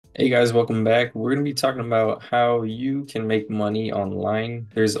Hey guys, welcome back. We're going to be talking about how you can make money online.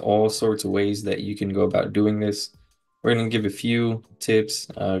 There's all sorts of ways that you can go about doing this. We're going to give a few tips,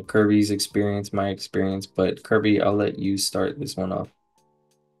 Kirby's experience, my experience, but Kirby, I'll let you start this one off.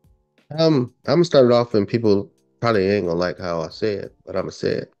 I'm gonna start it off, and people probably ain't gonna like how I say it, but I'm gonna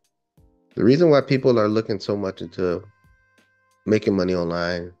say it. The reason why people are looking so much into making money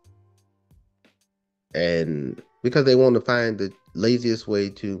online, and because they want to find the laziest way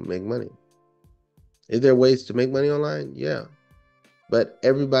to make money. Is there ways to make money online? Yeah, but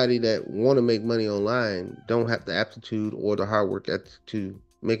everybody that want to make money online don't have the aptitude or the hard work to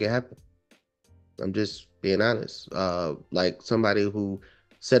make it happen. I'm just being honest. Like somebody who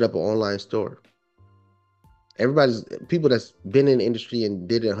set up an online store. Everybody's people that's been in the industry and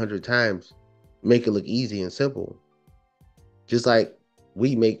did it 100 times make it look easy and simple. Just like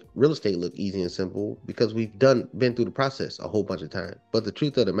we make real estate look easy and simple because we've been through the process a whole bunch of times. But the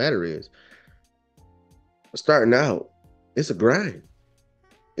truth of the matter is, starting out, it's a grind.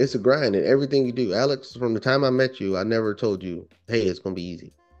 It's a grind in everything you do. Alex, from the time I met you, I never told you, hey, it's gonna be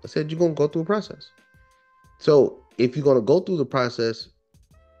easy. I said you're gonna go through a process. So if you're gonna go through the process,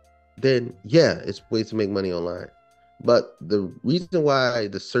 then yeah, it's ways to make money online. But the reason why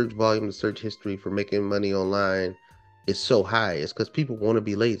the search volume, the search history for making money online is so high is because people want to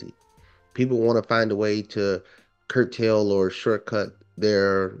be lazy. People want to find a way to curtail or shortcut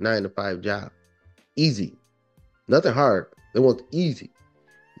their 9 to 5 job. Easy, nothing hard. They want easy.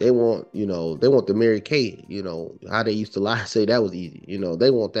 They want the Mary Kay, how they used to lie, say that was easy.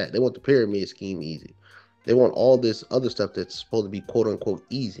 They want that. They want the pyramid scheme easy. They want all this other stuff that's supposed to be quote unquote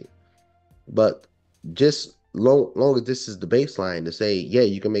easy. But just long as this is the baseline to say, yeah,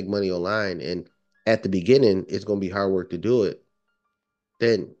 you can make money online, and at the beginning it's going to be hard work to do it,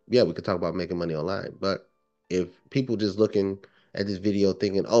 then yeah, we could talk about making money online. But if people just looking at this video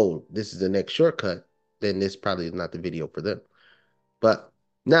thinking, oh, this is the next shortcut, then this probably is not the video for them. But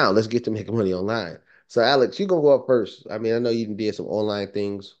now let's get to making money online. So Alex, you gonna go up first. I mean, I know you did some online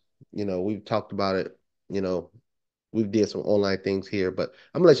things. We've talked about it. You know, we did some online things here, but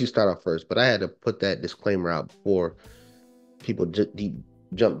I'm gonna let you start off first. But I had to put that disclaimer out before people jump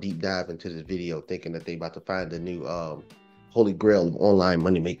deep dive into this video, thinking that they about to find the new holy grail of online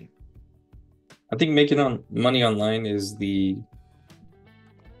money making. I think making on money online is the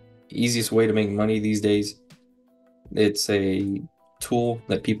easiest way to make money these days. It's a tool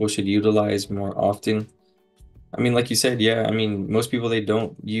that people should utilize more often. I mean, like you said, yeah, I mean, most people they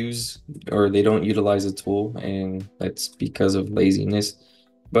don't use or they don't utilize a tool, and that's because of laziness.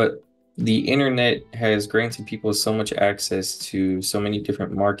 But the internet has granted people so much access to so many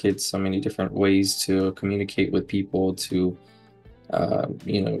different markets, so many different ways to communicate with people, to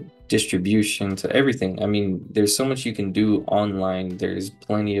distribution, to everything. I mean, there's so much you can do online. There's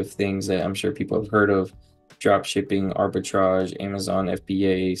plenty of things that I'm sure people have heard of, drop shipping, arbitrage, Amazon,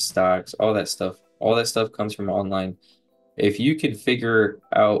 FBA, stocks, all that stuff. All that stuff comes from online. If you could figure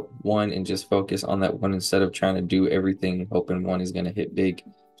out one and just focus on that one instead of trying to do everything, hoping one is going to hit big,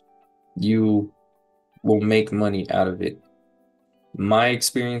 you will make money out of it. My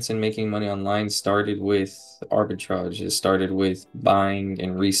experience in making money online started with arbitrage. It started with buying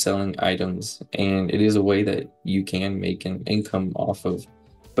and reselling items, and it is a way that you can make an income off of,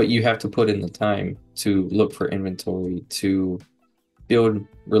 but you have to put in the time to look for inventory, to build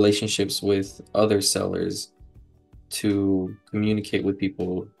relationships with other sellers, to communicate with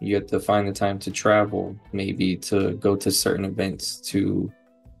people. You have to find the time to travel, maybe to go to certain events, to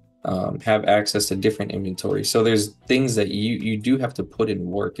have access to different inventory. So there's things that you do have to put in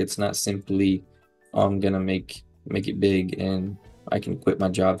work. It's not simply, oh, I'm gonna make it big and I can quit my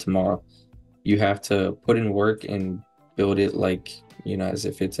job tomorrow. You have to put in work and build it like, as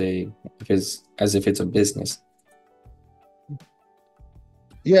if it's a business.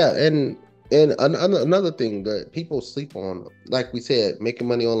 Yeah, and another thing that people sleep on, like we said, making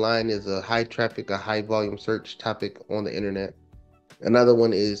money online is a high traffic, a high volume search topic on the internet. Another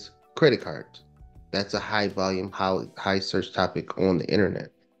one is credit cards. That's a high volume, high search topic on the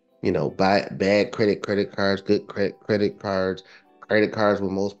internet. Buy bad credit cards, good credit cards, credit cards with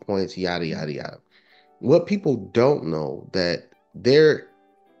most points, yada yada yada. What people don't know that there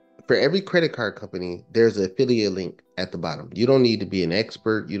for every credit card company, there's an affiliate link at the bottom. You don't need to be an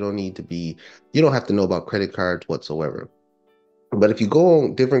expert. You don't have to know about credit cards whatsoever. But if you go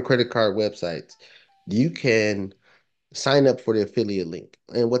on different credit card websites, you can sign up for the affiliate link.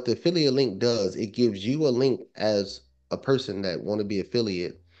 And what the affiliate link does, it gives you a link as a person that want to be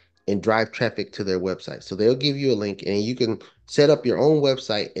affiliate and drive traffic to their website. So they'll give you a link and you can set up your own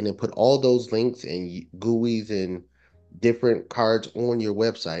website and then put all those links and GUIs and different cards on your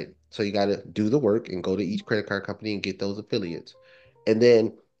website. So you got to do the work and go to each credit card company and get those affiliates. And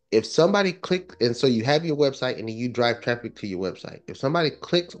then if somebody clicks, and so you have your website and then you drive traffic to your website. If somebody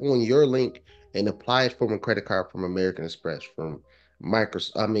clicks on your link and applies for a credit card from American Express, from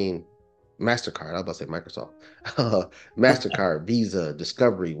Microsoft, I mean, MasterCard, I was about to say Microsoft, MasterCard, Visa,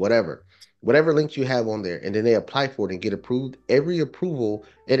 Discovery, whatever links you have on there, and then they apply for it and get approved. Every approval,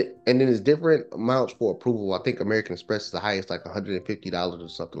 and then there's different amounts for approval. I think American Express is the highest, like $150 or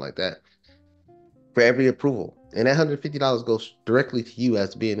something like that for every approval. And that $150 goes directly to you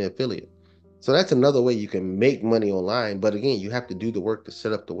as being an affiliate. So that's another way you can make money online. But again, you have to do the work to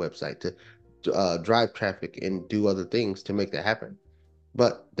set up the website, to drive traffic and do other things to make that happen.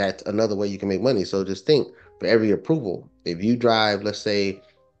 But that's another way you can make money. So just think, for every approval, if you drive, let's say,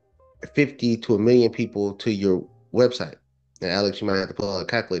 50 to a million people to your website, and Alex, you might have to pull out a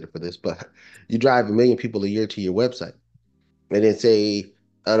calculator for this, but you drive a million people a year to your website, and then say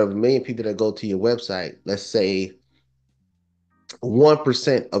out of a million people that go to your website, let's say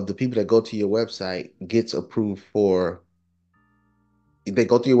 1% of the people that go to your website gets approved for, they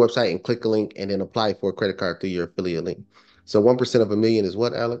go to your website and click a link and then apply for a credit card through your affiliate link. So 1% of a million is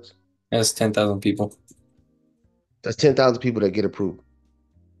what, Alex? That's 10,000 people. That's 10,000 people that get approved.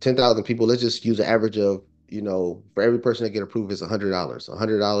 10,000 people, let's just use an average of, for every person that get approved is $100.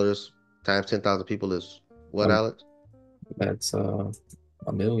 $100 times 10,000 people is what, Um, Alex? that's a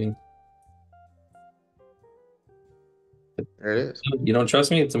million. There it is. You don't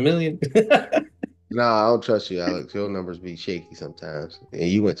trust me? It's a million. No, I don't trust you, Alex. Your numbers be shaky sometimes. And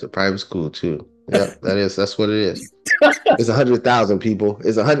you went to private school too. Yep, that's what it is. It's 100,000 people.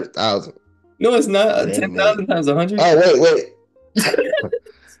 It's 100,000. No, it's It not. ain't a million. 10,000 times 100. Oh, wait.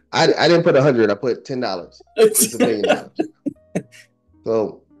 I didn't put 100. I put $10. It's $1 million.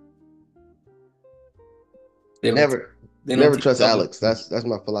 So They don't. never, They don't never teach trust public Alex. schools. That's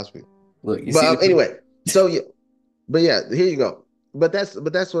my philosophy. Look, you But see the people. anyway, so yeah, but yeah, here you go. But that's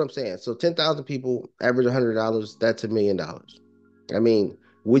what I'm saying. So 10,000 people average $100. That's $1 million. I mean,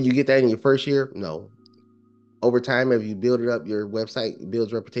 would you get that in your first year? No. Over time, if you build it up, your website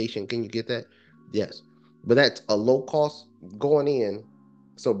builds reputation. Can you get that? Yes. But that's a low cost going in.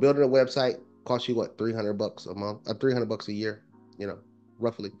 So building a website costs you what, $300 a month, $300 a year,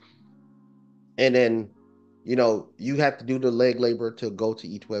 roughly. And then, you have to do the leg labor to go to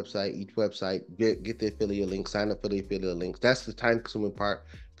each website, get the affiliate link, sign up for the affiliate links. That's the time consuming part.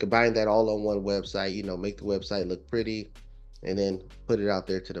 Combine that all on one website, make the website look pretty, and then put it out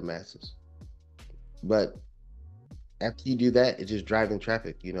there to the masses. But after you do that, it's just driving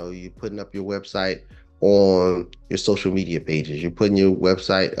traffic. You're putting up your website on your social media pages. You're putting your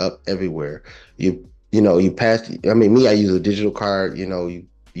website up everywhere. You pass. I mean, me, I use a digital card.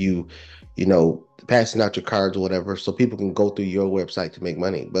 You, passing out your cards or whatever, so people can go through your website to make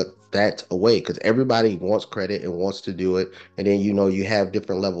money. But that's a way because everybody wants credit and wants to do it. And then you have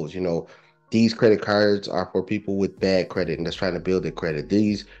different levels. These credit cards are for people with bad credit and that's trying to build their credit.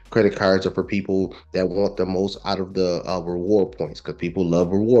 These credit cards are for people that want the most out of the reward points because people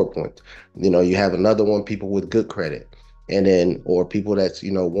love reward points. You have another one, people with good credit, and then or people that's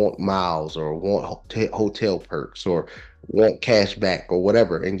want miles or want hotel perks or want cash back or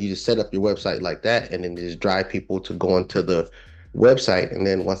whatever, and you just set up your website like that, and then just drive people to go into the website, and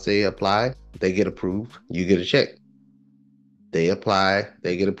then once they apply, they get approved, you get a check. They apply,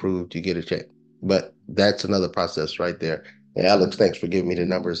 they get approved, you get a check. But that's another process right there. And Alex, thanks for giving me the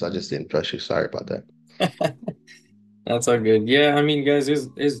numbers. I just didn't trust you. Sorry about that. That's all good. Yeah, I mean, guys,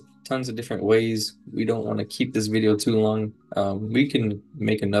 there's tons of different ways. We don't want to keep this video too long. We can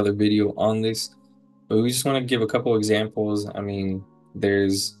make another video on this, but we just want to give a couple examples. I mean,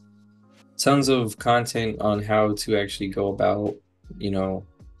 there's tons of content on how to actually go about, you know,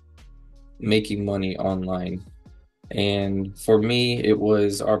 making money online. And for me, it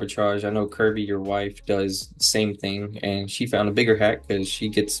was arbitrage. I know Kirby, your wife, does the same thing, and she found a bigger hack because she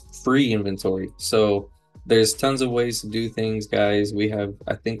gets free inventory. So there's tons of ways to do things, guys.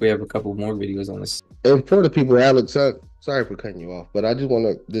 I think we have a couple more videos on this. And for the people, Alex, sorry for cutting you off, but I just want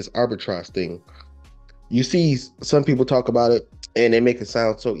to, this arbitrage thing. You see some people talk about it and they make it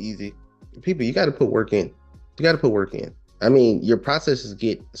sound so easy. People, you got to put work in. You got to put work in. I mean, your processes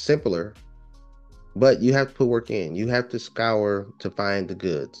get simpler, but you have to put work in. You have to scour to find the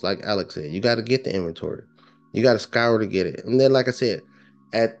goods. Like Alex said, you got to get the inventory. You got to scour to get it. And then, like I said,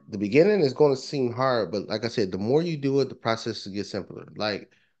 at the beginning, it's going to seem hard, but like I said, the more you do it, the process gets simpler.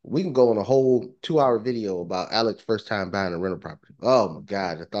 Like we can go on a whole 2 hour video about Alex first time buying a rental property. Oh my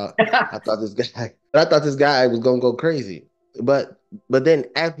God. I thought this guy, I thought this guy was going to go crazy. but then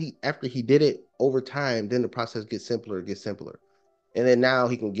after he did it over time, then the process gets simpler. And then now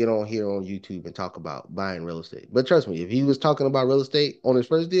he can get on here on YouTube and talk about buying real estate. But trust me, if he was talking about real estate on his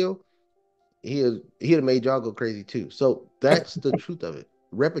first deal, he'd have made y'all go crazy too. So that's the truth of it.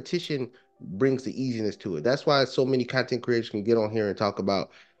 Repetition brings the easiness to it. That's why so many content creators can get on here and talk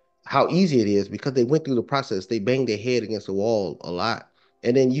about how easy it is because they went through the process. They banged their head against the wall a lot.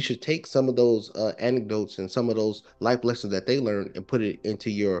 And then you should take some of those anecdotes and some of those life lessons that they learned and put it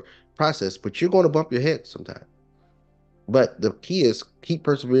into your process. But you're going to bump your head sometimes. But the key is keep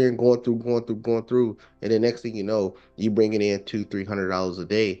persevering, going through, and the next thing you know, you bringing in $200-300 a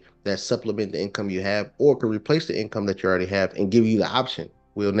day that supplement the income you have, or can replace the income that you already have and give you the option.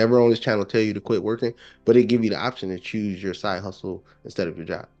 We'll never on this channel tell you to quit working, but it give you the option to choose your side hustle instead of your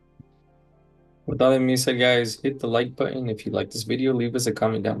job. With all that being said, guys, hit the like button if you like this video. Leave us a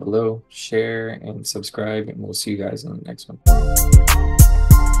comment down below, share, and subscribe, and we'll see you guys in the next one.